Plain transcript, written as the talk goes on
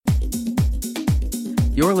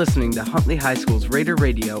You're listening to Huntley High School's Raider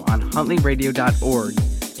Radio on huntleyradio.org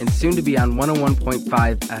and soon to be on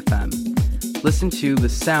 101.5 FM. Listen to the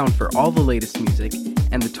sound for all the latest music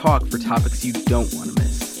and the talk for topics you don't want to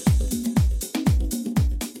miss.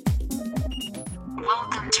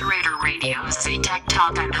 Welcome to Raider Radio's Z-Tech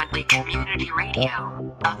Talk on Huntley Community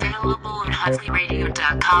Radio. Available on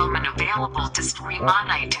huntleyradio.com and available to stream on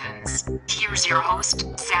iTunes. Here's your host,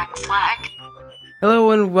 Zach Fleck.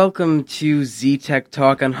 Hello and welcome to Z-Tech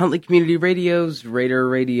Talk on Huntley Community Radio's Raider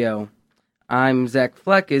Radio. I'm Zach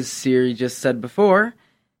Fleck, as Siri just said before,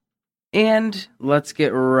 and let's get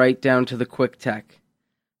right down to the quick tech.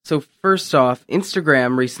 So first off,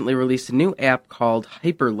 Instagram recently released a new app called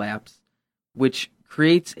Hyperlapse, which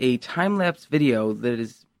creates a time-lapse video that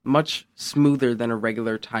is much smoother than a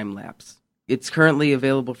regular time-lapse. It's currently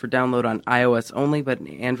available for download on iOS only, but an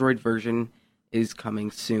Android version is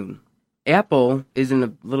coming soon. Apple is in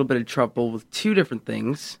a little bit of trouble with two different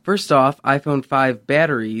things. First off, iPhone 5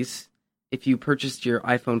 batteries. If you purchased your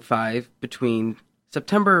iPhone 5 between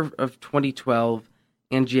September of 2012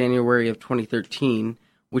 and January of 2013,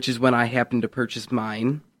 which is when I happened to purchase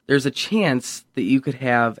mine, there's a chance that you could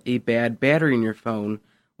have a bad battery in your phone,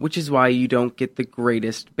 which is why you don't get the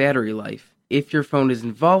greatest battery life. If your phone is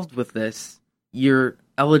involved with this, you're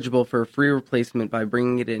eligible for a free replacement by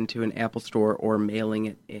bringing it into an Apple store or mailing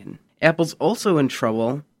it in. Apple's also in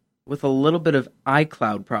trouble with a little bit of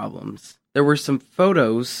iCloud problems. There were some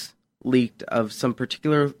photos leaked of some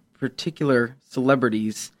particular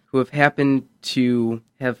celebrities who have happened to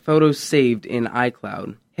have photos saved in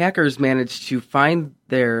iCloud. Hackers managed to find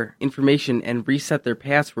their information and reset their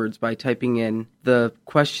passwords by typing in the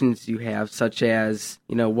questions you have, such as,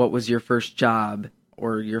 what was your first job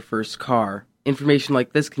or your first car. Information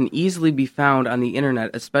like this can easily be found on the internet,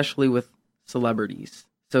 especially with celebrities.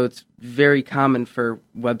 So it's very common for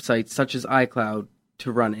websites such as iCloud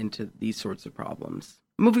to run into these sorts of problems.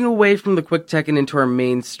 Moving away from the quick tech and into our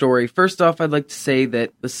main story, first off, I'd like to say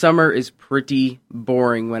that the summer is pretty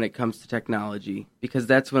boring when it comes to technology, because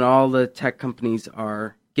that's when all the tech companies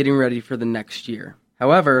are getting ready for the next year.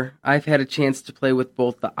 However, I've had a chance to play with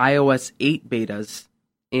both the iOS 8 betas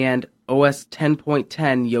and OS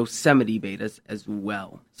 10.10 Yosemite betas as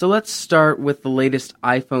well. So let's start with the latest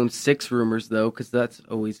iPhone 6 rumors, though, because that's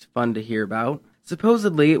always fun to hear about.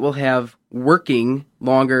 Supposedly, it will have working,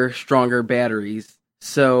 longer, stronger batteries,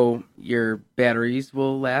 so your batteries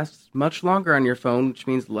will last much longer on your phone, which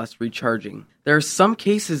means less recharging. There are some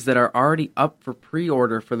cases that are already up for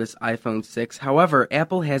pre-order for this iPhone 6. However,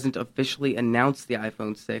 Apple hasn't officially announced the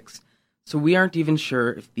iPhone 6, so we aren't even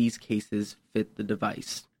sure if these cases fit the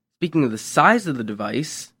device. Speaking of the size of the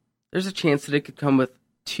device, there's a chance that it could come with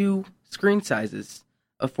two screen sizes,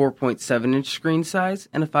 a 4.7-inch screen size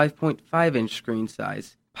and a 5.5-inch screen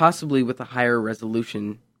size, possibly with a higher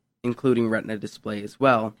resolution, including Retina display as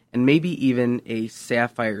well, and maybe even a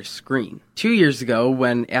sapphire screen. 2 years ago,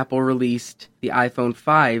 when Apple released the iPhone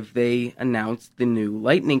 5, they announced the new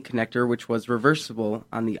Lightning connector, which was reversible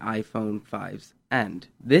on the iPhone 5's end.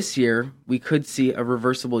 This year, we could see a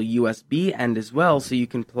reversible USB end as well, so you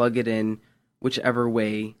can plug it in whichever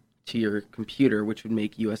way to your computer, which would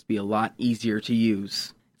make USB a lot easier to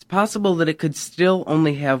use. It's possible that it could still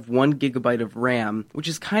only have 1 gigabyte of RAM, which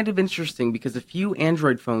is kind of interesting because a few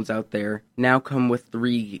Android phones out there now come with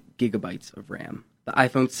 3 gigabytes of RAM. The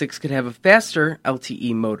iPhone 6 could have a faster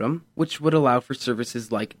LTE modem, which would allow for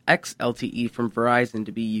services like XLTE from Verizon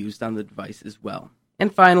to be used on the device as well.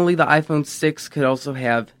 And finally, the iPhone 6 could also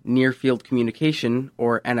have near-field communication,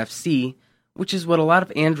 or NFC, which is what a lot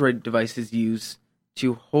of Android devices use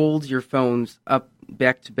to hold your phones up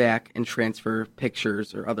back-to-back and transfer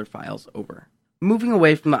pictures or other files over. Moving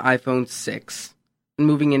away from the iPhone 6 and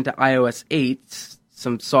moving into iOS 8,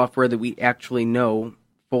 some software that we actually know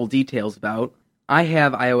full details about. I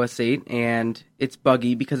have iOS 8, and it's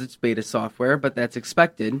buggy because it's beta software, but that's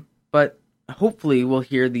expected. But hopefully we'll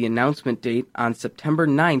hear the announcement date on September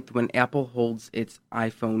 9th when Apple holds its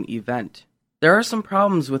iPhone event. There are some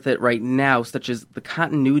problems with it right now, such as the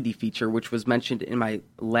continuity feature, which was mentioned in my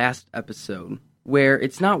last episode, where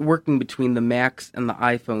it's not working between the Macs and the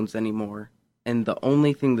iPhones anymore, and the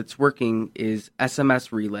only thing that's working is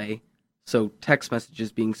SMS relay, so text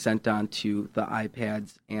messages being sent on to the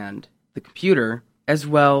iPads and the computer, as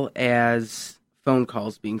well as phone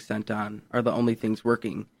calls being sent on, are the only things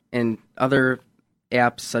working. And other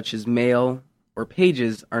apps such as Mail or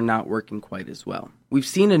Pages are not working quite as well. We've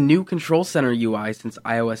seen a new Control Center UI since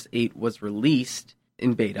iOS 8 was released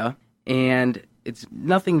in beta, and it's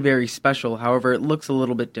nothing very special. However, it looks a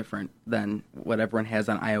little bit different than what everyone has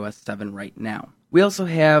on iOS 7 right now. We also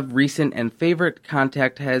have recent and favorite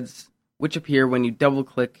contact heads which appear when you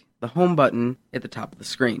double-click the home button at the top of the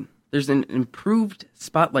screen. There's an improved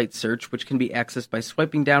spotlight search, which can be accessed by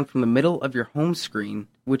swiping down from the middle of your home screen,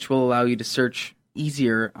 which will allow you to search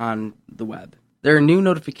easier on the web. There are new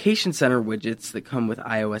notification center widgets that come with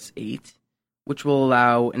iOS 8, which will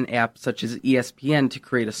allow an app such as ESPN to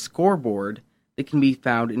create a scoreboard that can be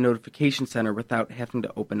found in Notification Center without having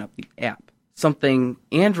to open up the app. Something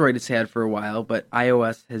Android has had for a while, but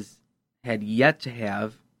iOS has had yet to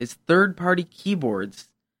have, is third-party keyboards,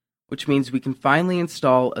 which means we can finally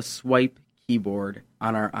install a swipe keyboard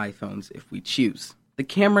on our iPhones if we choose. The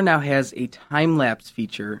camera now has a time-lapse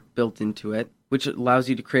feature built into it, which allows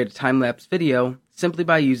you to create a time-lapse video simply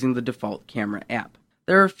by using the default camera app.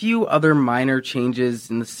 There are a few other minor changes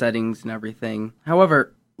in the settings and everything.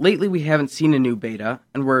 However, lately we haven't seen a new beta,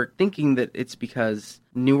 and we're thinking that it's because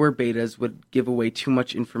newer betas would give away too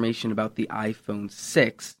much information about the iPhone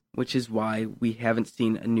 6, which is why we haven't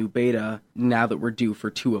seen a new beta now that we're due for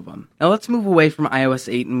 2 of them. Now let's move away from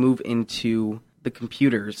iOS 8 and move into the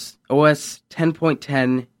computers. OS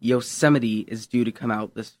 10.10 Yosemite is due to come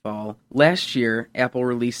out this fall. Last year, Apple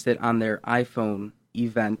released it on their iPhone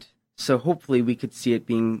event, so hopefully we could see it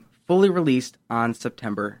being fully released on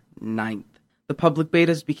September 9th. The public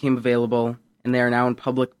betas became available, and they are now in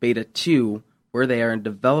public beta 2, where they are in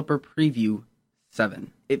developer preview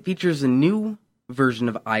 7. It features a new version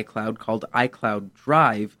of iCloud called iCloud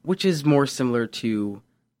Drive, which is more similar to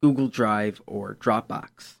Google Drive or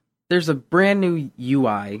Dropbox. There's a brand new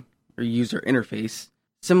UI, or user interface,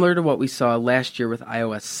 similar to what we saw last year with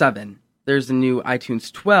iOS 7. There's a new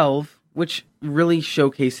iTunes 12, which really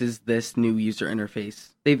showcases this new user interface.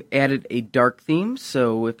 They've added a dark theme,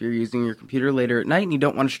 so if you're using your computer later at night and you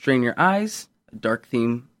don't want to strain your eyes, a dark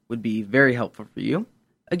theme would be very helpful for you.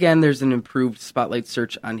 Again, there's an improved spotlight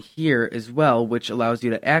search on here as well, which allows you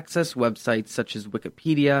to access websites such as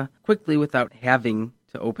Wikipedia quickly without having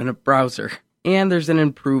to open a browser. And there's an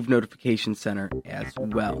improved notification center as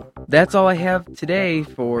well. That's all I have today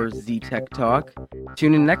for Z-Tech Talk.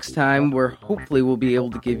 Tune in next time where hopefully we'll be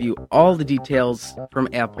able to give you all the details from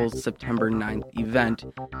Apple's September 9th event,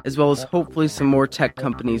 as well as hopefully some more tech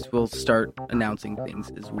companies will start announcing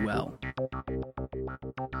things as well.